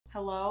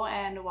Hello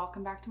and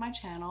welcome back to my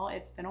channel.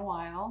 It's been a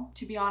while.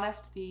 To be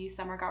honest, the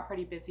summer got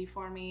pretty busy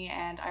for me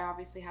and I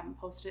obviously haven't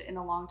posted in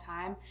a long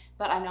time,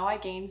 but I know I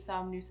gained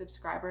some new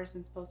subscribers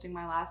since posting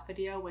my last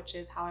video, which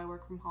is how I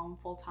work from home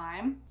full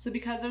time. So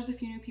because there's a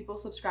few new people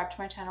subscribed to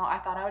my channel, I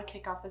thought I would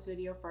kick off this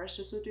video first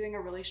just with doing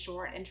a really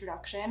short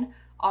introduction.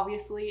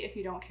 Obviously, if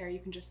you don't care, you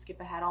can just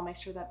skip ahead. I'll make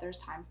sure that there's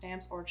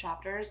timestamps or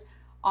chapters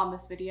on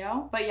this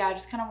video. But yeah, I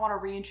just kind of want to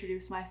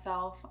reintroduce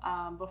myself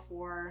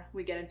before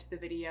we get into the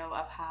video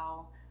of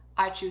how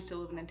I choose to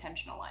live an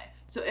intentional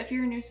life. So if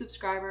you're a new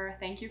subscriber,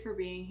 thank you for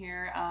being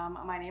here.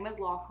 My name is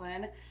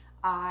Lachlan.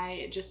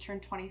 I just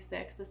turned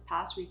 26 this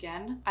past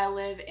weekend. I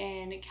live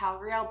in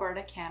Calgary,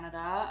 Alberta,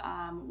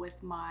 Canada, with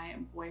my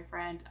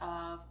boyfriend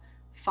of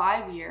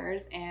 5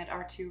 years and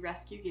our 2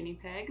 rescue guinea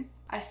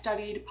pigs. I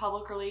studied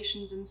public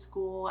relations in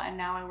school and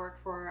now I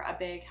work for a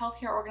big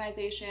healthcare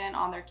organization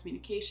on their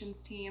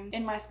communications team.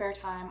 In my spare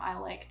time, I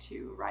like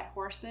to ride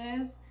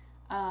horses.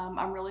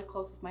 I'm really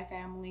close with my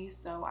family,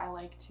 so I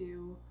like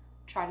to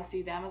try to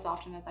see them as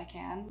often as I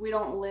can. We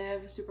don't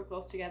live super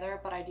close together,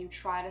 but I do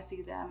try to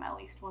see them at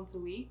least once a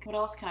week. What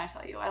else can I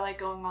tell you? I like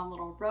going on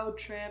little road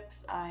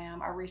trips. I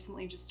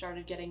recently just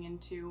started getting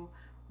into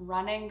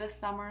running this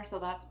summer, so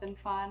that's been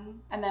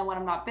fun. And then when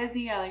I'm not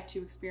busy, I like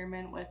to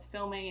experiment with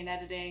filming and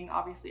editing,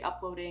 obviously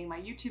uploading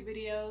my YouTube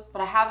videos,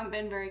 but I haven't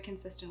been very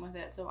consistent with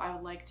it, so I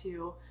would like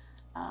to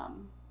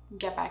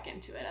get back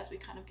into it as we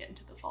kind of get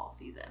into the fall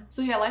season.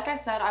 So yeah, like I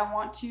said, I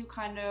want to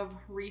kind of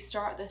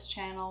restart this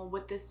channel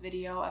with this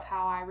video of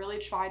how I really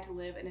try to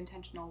live an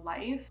intentional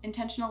life.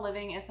 Intentional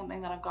living is something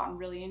that I've gotten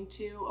really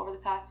into over the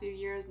past few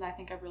years, and I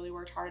think I've really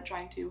worked hard at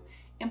trying to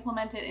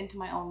implement it into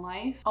my own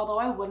life. Although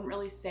I wouldn't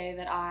really say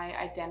that I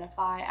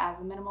identify as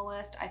a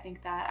minimalist, I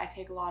think that I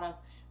take a lot of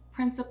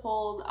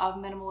principles of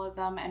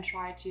minimalism and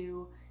try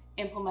to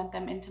implement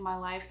them into my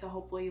life, so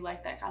hopefully you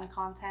like that kind of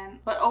content.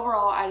 But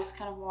overall, I just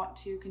kind of want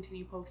to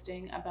continue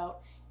posting about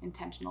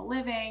intentional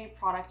living,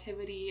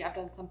 productivity. I've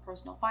done some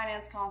personal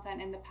finance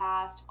content in the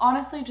past.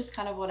 Honestly, just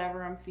kind of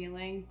whatever I'm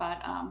feeling,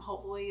 but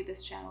hopefully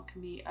this channel can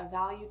be of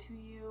value to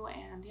you,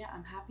 and yeah,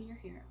 I'm happy you're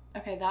here.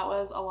 Okay, that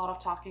was a lot of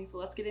talking, so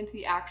let's get into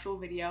the actual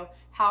video,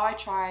 how I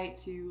try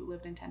to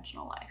live an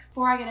intentional life.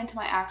 Before I get into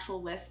my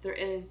actual list, there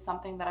is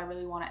something that I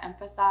really want to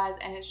emphasize,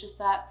 and it's just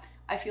that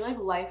I feel like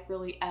life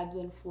really ebbs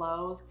and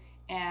flows,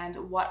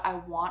 and what I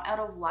want out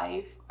of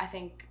life, I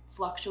think,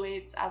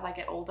 fluctuates as I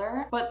get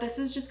older. But this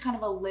is just kind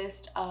of a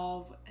list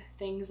of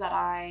things that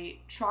I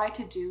try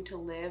to do to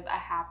live a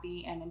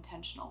happy and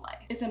intentional life.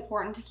 It's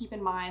important to keep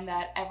in mind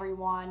that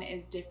everyone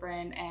is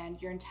different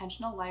and your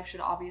intentional life should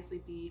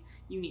obviously be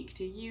unique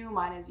to you.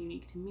 Mine is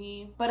unique to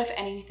me. But if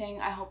anything,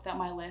 I hope that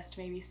my list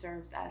maybe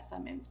serves as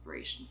some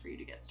inspiration for you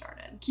to get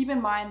started. Keep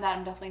in mind that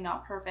I'm definitely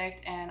not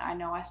perfect and I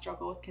know I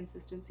struggle with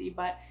consistency,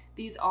 but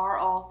these are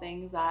all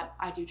things that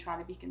I do try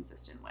to be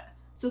consistent with.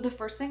 So the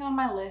first thing on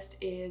my list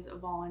is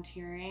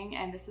volunteering,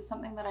 and this is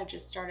something that I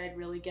just started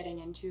really getting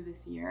into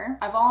this year.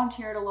 I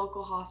volunteer at a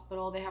local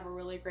hospital. They have a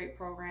really great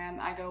program.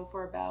 I go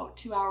for about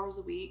 2 hours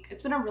a week.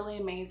 It's been a really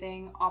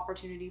amazing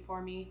opportunity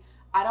for me.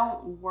 I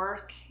don't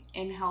work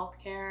in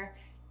healthcare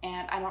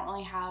and I don't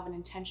really have an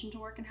intention to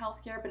work in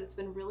healthcare, but it's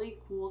been really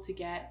cool to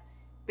get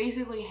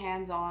basically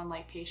hands-on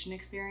like patient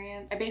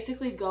experience. I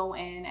basically go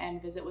in and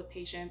visit with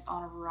patients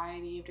on a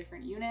variety of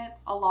different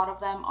units. A lot of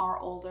them are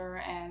older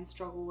and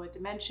struggle with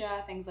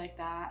dementia, things like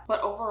that.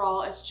 But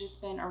overall, it's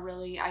just been a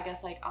really, I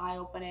guess, like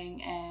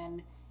eye-opening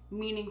and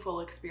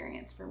meaningful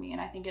experience for me, and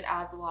I think it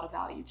adds a lot of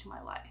value to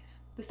my life.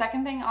 The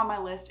second thing on my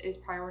list is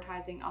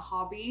prioritizing a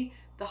hobby.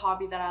 The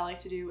hobby that I like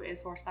to do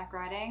is horseback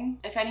riding.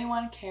 If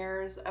anyone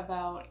cares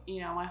about,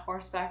 my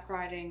horseback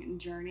riding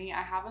journey,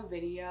 I have a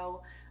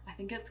video, I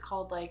think it's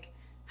called like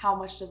how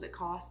much does it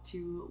cost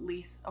to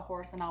lease a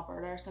horse in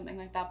Alberta or something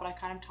like that, but I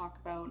kind of talk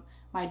about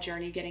my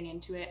journey getting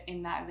into it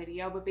in that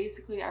video. But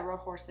basically I rode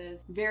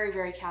horses very,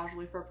 very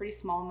casually for a pretty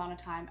small amount of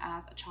time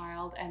as a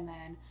child, and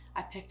then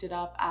I picked it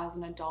up as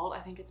an adult. I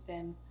think it's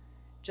been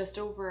just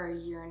over a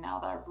year now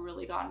that I've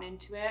really gotten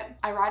into it.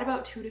 I ride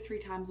about 2 to 3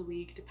 times a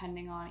week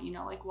depending on,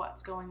 like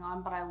what's going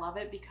on, but I love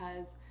it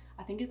because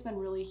I think it's been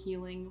really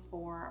healing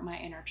for my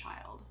inner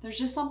child. There's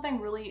just something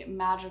really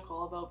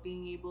magical about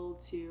being able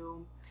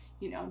to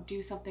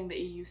do something that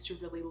you used to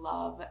really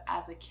love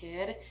as a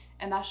kid.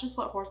 And that's just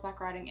what horseback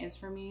riding is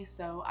for me.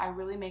 So I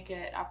really make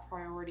it a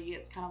priority.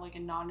 It's kind of like a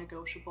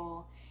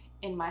non-negotiable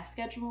in my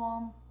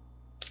schedule.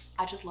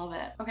 I just love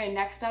it. Okay,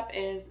 next up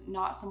is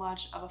not so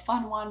much of a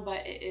fun one,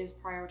 but it is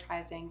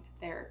prioritizing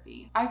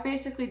therapy. I've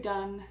basically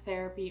done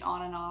therapy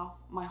on and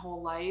off my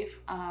whole life.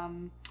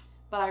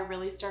 But I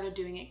really started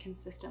doing it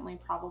consistently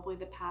probably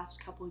the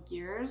past couple of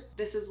years.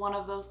 This is one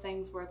of those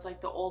things where it's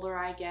like the older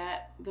I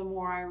get, the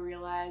more I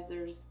realize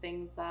there's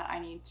things that I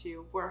need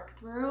to work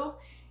through.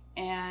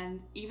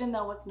 And even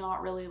though it's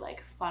not really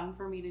like fun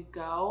for me to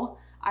go,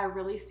 I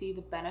really see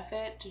the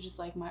benefit to just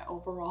like my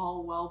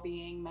overall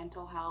well-being,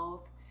 mental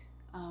health,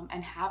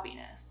 and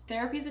happiness.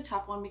 Therapy is a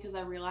tough one because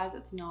I realize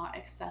it's not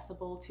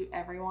accessible to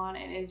everyone.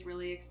 It is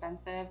really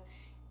expensive,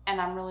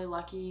 and I'm really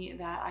lucky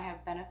that I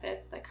have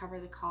benefits that cover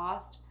the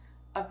cost.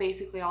 of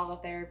basically all the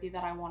therapy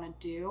that I want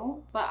to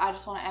do. But I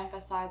just want to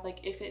emphasize, like,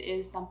 if it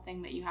is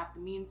something that you have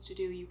the means to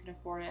do, you can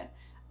afford it,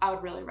 I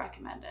would really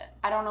recommend it.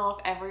 I don't know if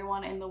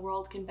everyone in the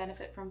world can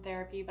benefit from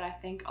therapy, but I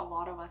think a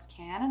lot of us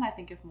can. And I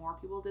think if more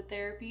people did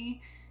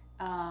therapy,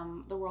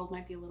 the world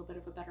might be a little bit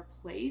of a better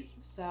place.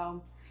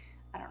 So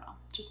I don't know,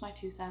 just my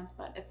 2 cents,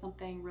 but it's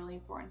something really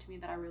important to me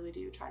that I really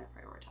do try to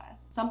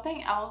prioritize.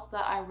 Something else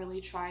that I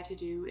really try to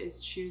do is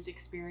choose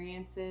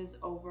experiences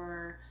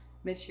over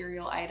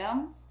material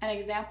items. An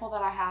example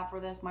that I have for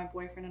this, my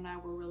boyfriend and I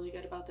were really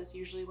good about this.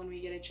 Usually when we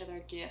get each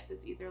other gifts,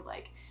 it's either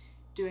like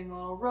doing a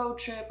little road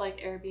trip,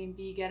 like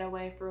Airbnb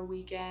getaway for a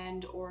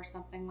weekend or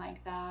something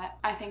like that.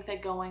 I think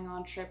that going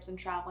on trips and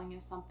traveling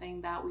is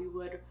something that we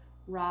would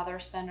rather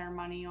spend our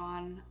money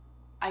on,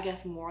 I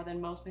guess, more than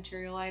most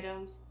material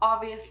items.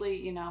 Obviously,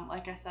 you know,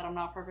 like I said, I'm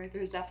not perfect.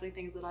 There's definitely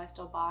things that I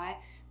still buy,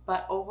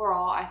 but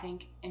overall, I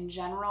think in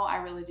general, I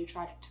really do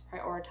try to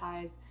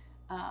prioritize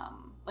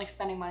like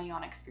spending money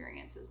on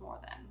experiences more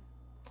than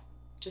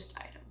just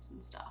items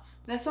and stuff.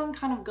 This one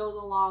kind of goes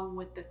along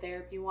with the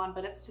therapy one,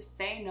 but it's to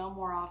say no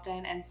more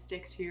often and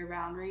stick to your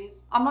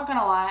boundaries. I'm not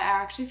gonna lie,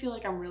 I actually feel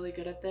like I'm really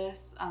good at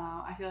this.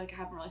 I feel like I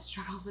haven't really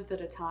struggled with it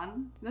a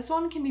ton. This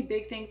one can be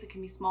big things, it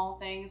can be small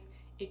things.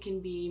 It can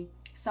be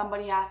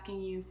somebody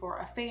asking you for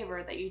a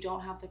favor that you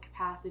don't have the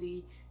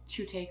capacity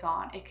to take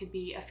on. It could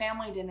be a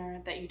family dinner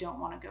that you don't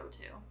want to go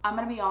to. I'm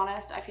gonna be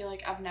honest, I feel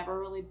like I've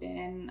never really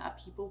been a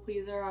people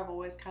pleaser. I've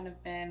always kind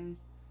of been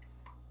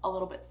a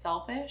little bit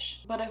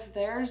selfish. But if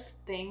there's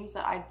things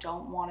that I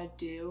don't want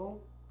to do,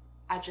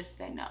 I just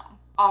say no.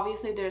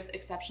 Obviously, there's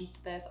exceptions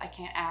to this. I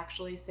can't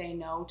actually say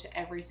no to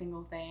every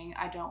single thing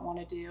I don't want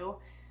to do.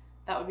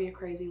 That would be a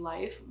crazy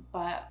life,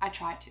 but I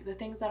try to. The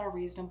things that are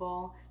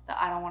reasonable, that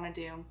I don't want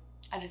to do,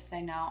 I just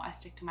say no. I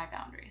stick to my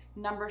boundaries.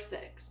 Number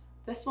 6.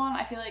 This one,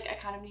 I feel like I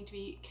kind of need to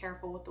be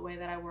careful with the way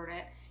that I word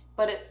it,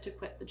 but it's to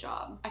quit the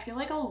job. I feel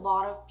like a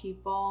lot of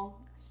people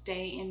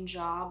stay in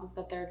jobs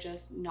that they're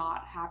just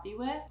not happy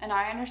with. And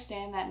I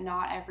understand that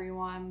not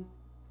everyone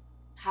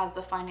has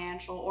the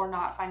financial or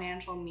not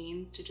financial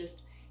means to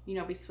just, you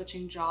know, be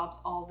switching jobs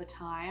all the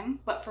time.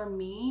 But for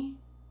me,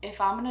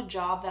 if I'm in a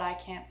job that I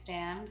can't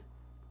stand,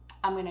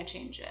 I'm gonna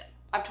change it.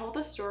 I've told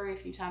this story a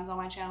few times on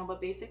my channel, but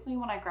basically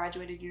when I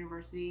graduated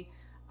university,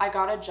 I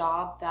got a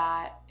job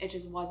that it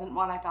just wasn't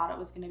what I thought it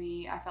was gonna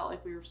be. I felt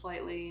like we were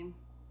slightly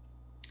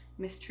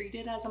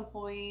mistreated as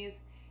employees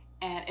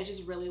and it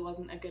just really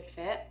wasn't a good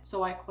fit.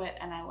 So I quit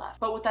and I left.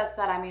 But with that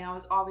said, I mean, I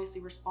was obviously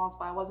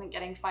responsible. I wasn't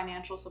getting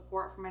financial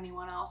support from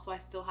anyone else, so I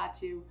still had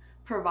to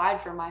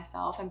provide for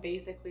myself. And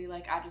basically,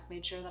 like, I just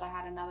made sure that I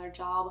had another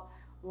job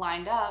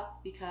lined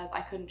up because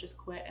I couldn't just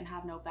quit and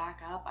have no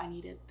backup. I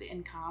needed the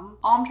income.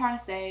 All I'm trying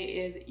to say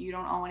is you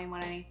don't owe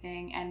anyone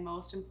anything, and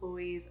most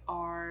employees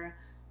are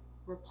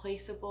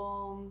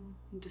replaceable,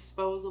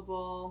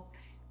 disposable.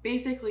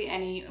 Basically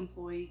any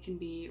employee can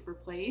be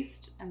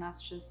replaced, and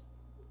that's just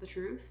the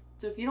truth.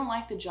 So if you don't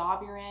like the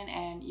job you're in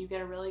and you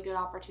get a really good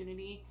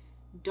opportunity,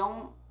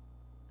 don't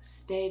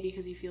stay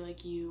because you feel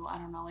like you, I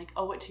don't know, like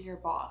owe it to your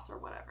boss or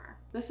whatever.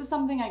 This is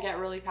something I get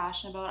really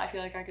passionate about. I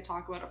feel like I could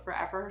talk about it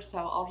forever, so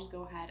I'll just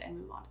go ahead and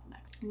move on to the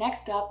next.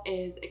 Next up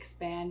is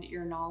expand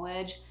your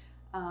knowledge.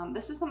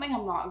 This is something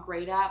I'm not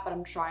great at, but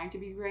I'm trying to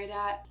be great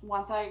at.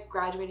 Once I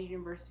graduated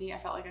university, I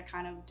felt like I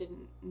kind of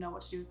didn't know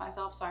what to do with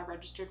myself, so I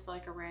registered for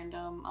like a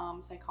random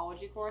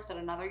psychology course at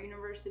another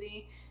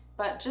university.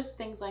 But just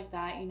things like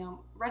that, you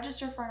know,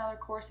 register for another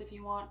course if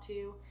you want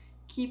to.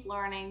 Keep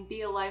learning,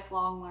 be a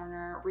lifelong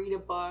learner, read a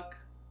book,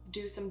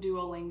 do some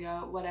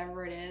Duolingo,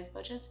 whatever it is,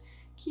 but just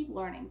keep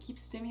learning, keep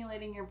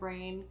stimulating your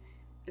brain.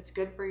 It's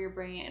good for your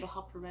brain. It'll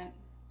help prevent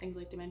things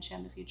like dementia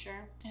in the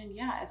future. And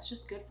yeah, it's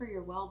just good for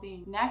your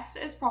well-being. Next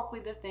is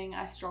probably the thing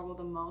I struggle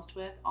the most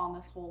with on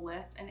this whole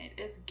list, and it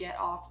is get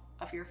off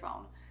of your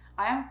phone.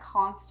 I am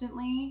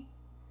constantly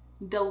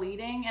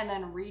deleting and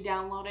then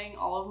re-downloading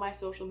all of my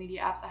social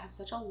media apps. I have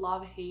such a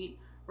love-hate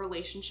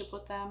relationship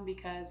with them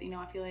because, you know,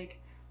 I feel like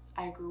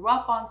I grew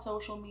up on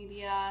social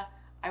media,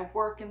 I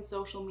work in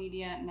social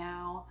media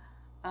now,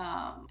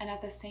 and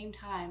at the same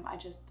time,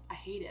 I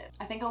hate it.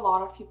 I think a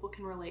lot of people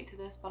can relate to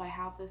this, but I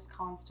have this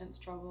constant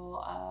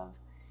struggle of,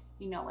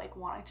 you know, like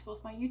wanting to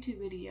post my YouTube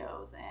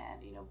videos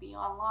and, you know, be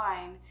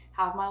online,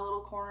 have my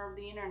little corner of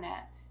the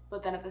internet,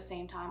 but then at the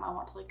same time, I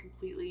want to like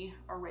completely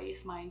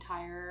erase my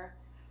entire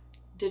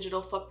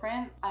digital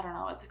footprint. I don't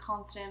know, it's a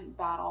constant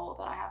battle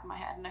that I have in my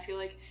head, and I feel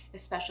like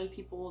especially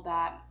people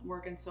that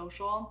work in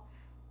social,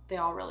 they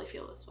all really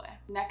feel this way.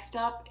 Next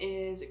up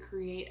is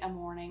create a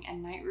morning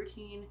and night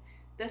routine.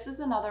 This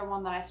is another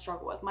one that I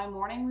struggle with. My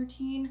morning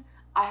routine,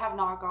 I have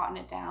not gotten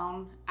it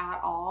down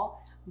at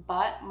all,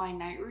 but my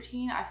night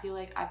routine, I feel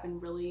like I've been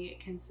really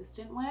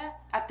consistent with.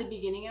 At the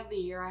beginning of the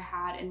year, I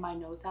had in my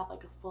notes app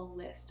like a full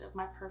list of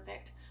my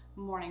perfect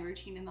morning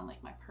routine and then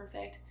like my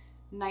perfect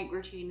night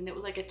routine, and it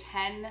was like a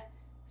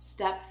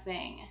 10-step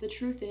thing. The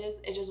truth is,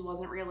 it just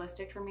wasn't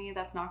realistic for me.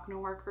 That's not gonna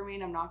work for me,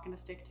 and I'm not gonna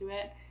stick to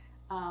it.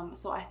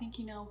 So I think,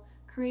 you know,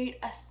 create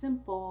a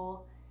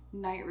simple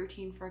night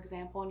routine, for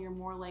example, and you're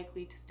more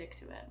likely to stick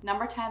to it.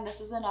 Number 10,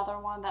 this is another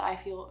one that I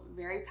feel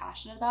very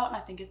passionate about, and I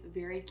think it's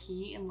very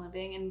key in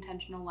living an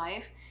intentional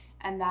life,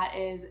 and that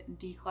is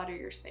declutter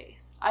your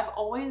space. I've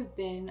always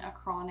been a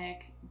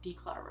chronic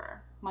declutterer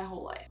my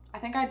whole life. I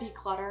think I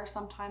declutter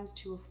sometimes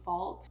to a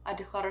fault. I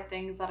declutter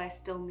things that I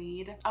still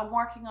need. I'm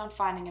working on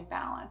finding a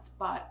balance,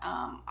 but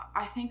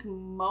I think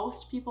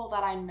most people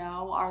that I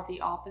know are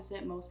the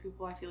opposite. Most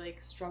people, I feel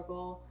like,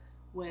 struggle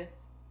with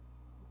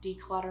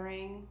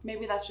decluttering.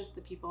 Maybe that's just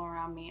the people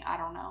around me, I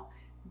don't know.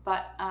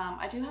 But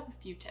I do have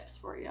a few tips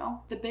for you.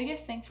 The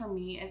biggest thing for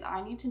me is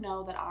I need to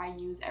know that I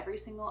use every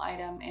single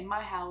item in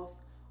my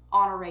house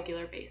on a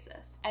regular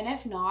basis. And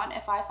if not,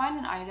 if I find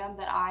an item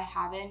that I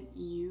haven't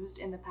used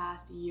in the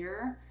past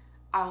year,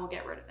 I will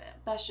get rid of it.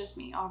 That's just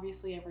me.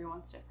 Obviously,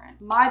 everyone's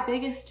different. My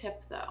biggest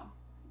tip though,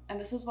 and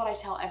this is what I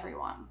tell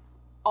everyone,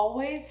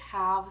 always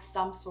have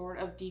some sort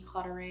of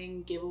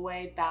decluttering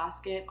giveaway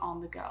basket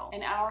on the go.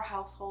 In our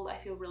household, I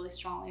feel really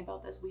strongly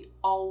about this. We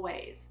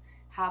always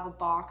have a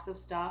box of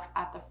stuff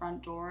at the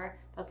front door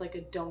that's like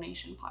a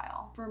donation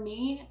pile. For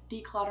me,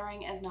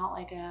 decluttering is not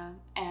like a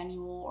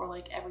annual or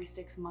like every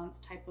 6 months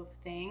type of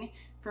thing.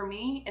 For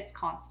me, it's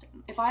constant.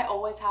 If I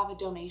always have a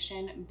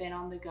donation bin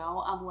on the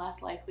go, I'm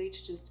less likely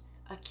to just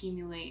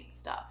accumulate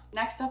stuff.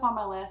 Next up on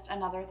my list,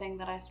 another thing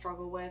that I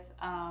struggle with,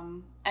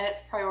 and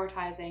it's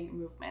prioritizing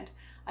movement.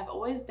 I've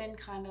always been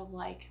kind of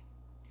like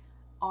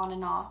on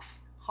and off,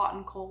 hot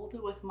and cold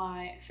with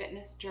my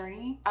fitness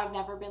journey. I've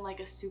never been like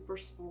a super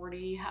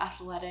sporty,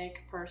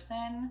 athletic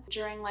person.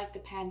 During like the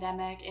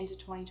pandemic into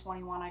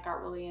 2021, I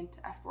got really into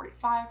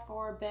F45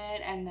 for a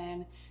bit, and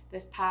then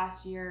this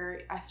past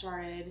year I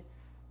started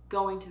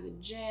going to the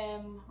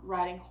gym,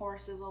 riding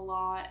horses a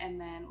lot, and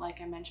then like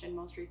I mentioned,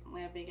 most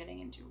recently I've been getting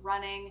into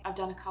running. I've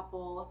done a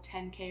couple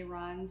 10K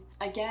runs.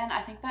 Again,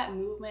 I think that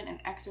movement and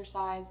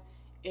exercise,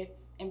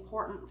 it's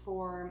important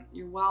for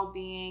your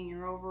well-being,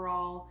 your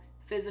overall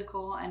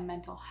physical and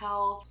mental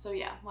health. So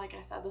yeah, like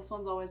I said, this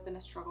one's always been a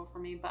struggle for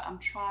me, but I'm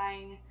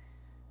trying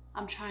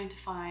to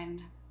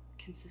find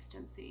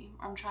consistency.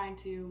 I'm trying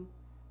to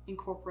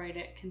incorporate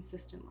it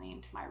consistently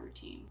into my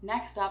routine.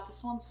 Next up,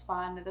 this one's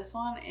fun. This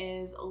one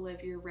is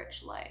Live Your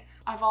Rich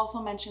Life. I've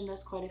also mentioned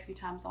this quite a few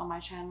times on my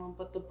channel,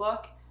 but the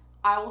book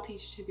I Will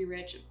Teach You to Be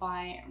Rich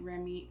by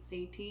Remy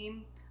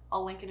Sethi,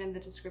 I'll link it in the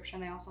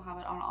description. They also have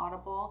it on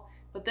Audible.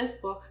 But this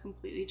book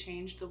completely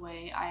changed the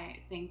way I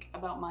think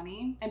about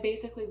money. And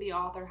basically the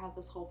author has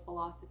this whole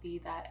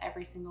philosophy that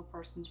every single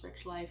person's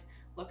rich life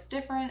looks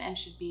different and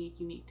should be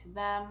unique to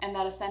them. And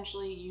that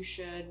essentially you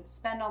should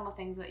spend on the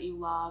things that you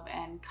love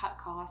and cut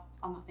costs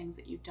on the things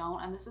that you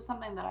don't. And this is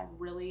something that I've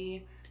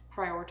really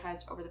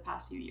prioritized over the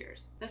past few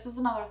years. This is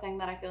another thing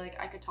that I feel like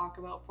I could talk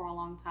about for a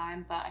long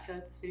time, but I feel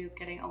like this video is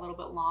getting a little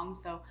bit long,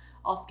 so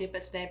I'll skip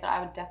it today. But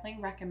I would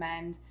definitely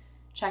recommend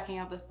checking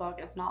out this book.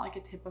 It's not like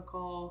a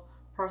typical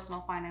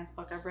personal finance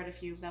book. I've read a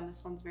few of them.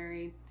 This one's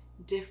very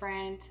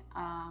different,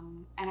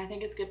 and I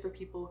think it's good for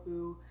people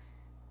who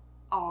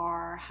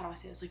are, how do I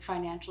say this, like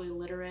financially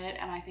literate,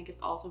 and I think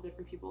it's also good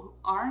for people who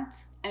aren't.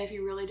 And if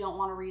you really don't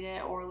want to read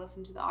it or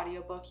listen to the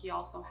audiobook, he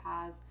also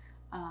has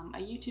a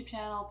YouTube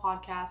channel,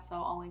 podcast, so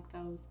I'll link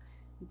those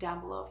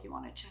down below if you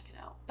want to check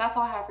it out. That's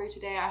all I have for you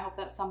today. I hope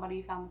that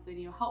somebody found this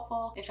video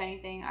helpful. If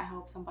anything, I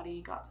hope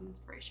somebody got some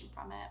inspiration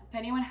from it. If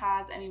anyone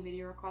has any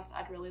video requests,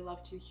 I'd really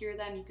love to hear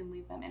them. You can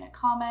leave them in a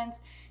comment.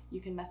 You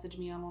can message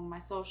me on one of my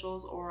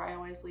socials, or I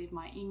always leave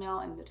my email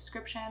in the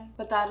description.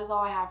 But that is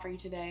all I have for you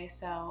today.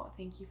 So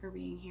thank you for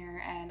being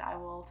here, and I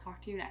will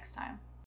talk to you next time.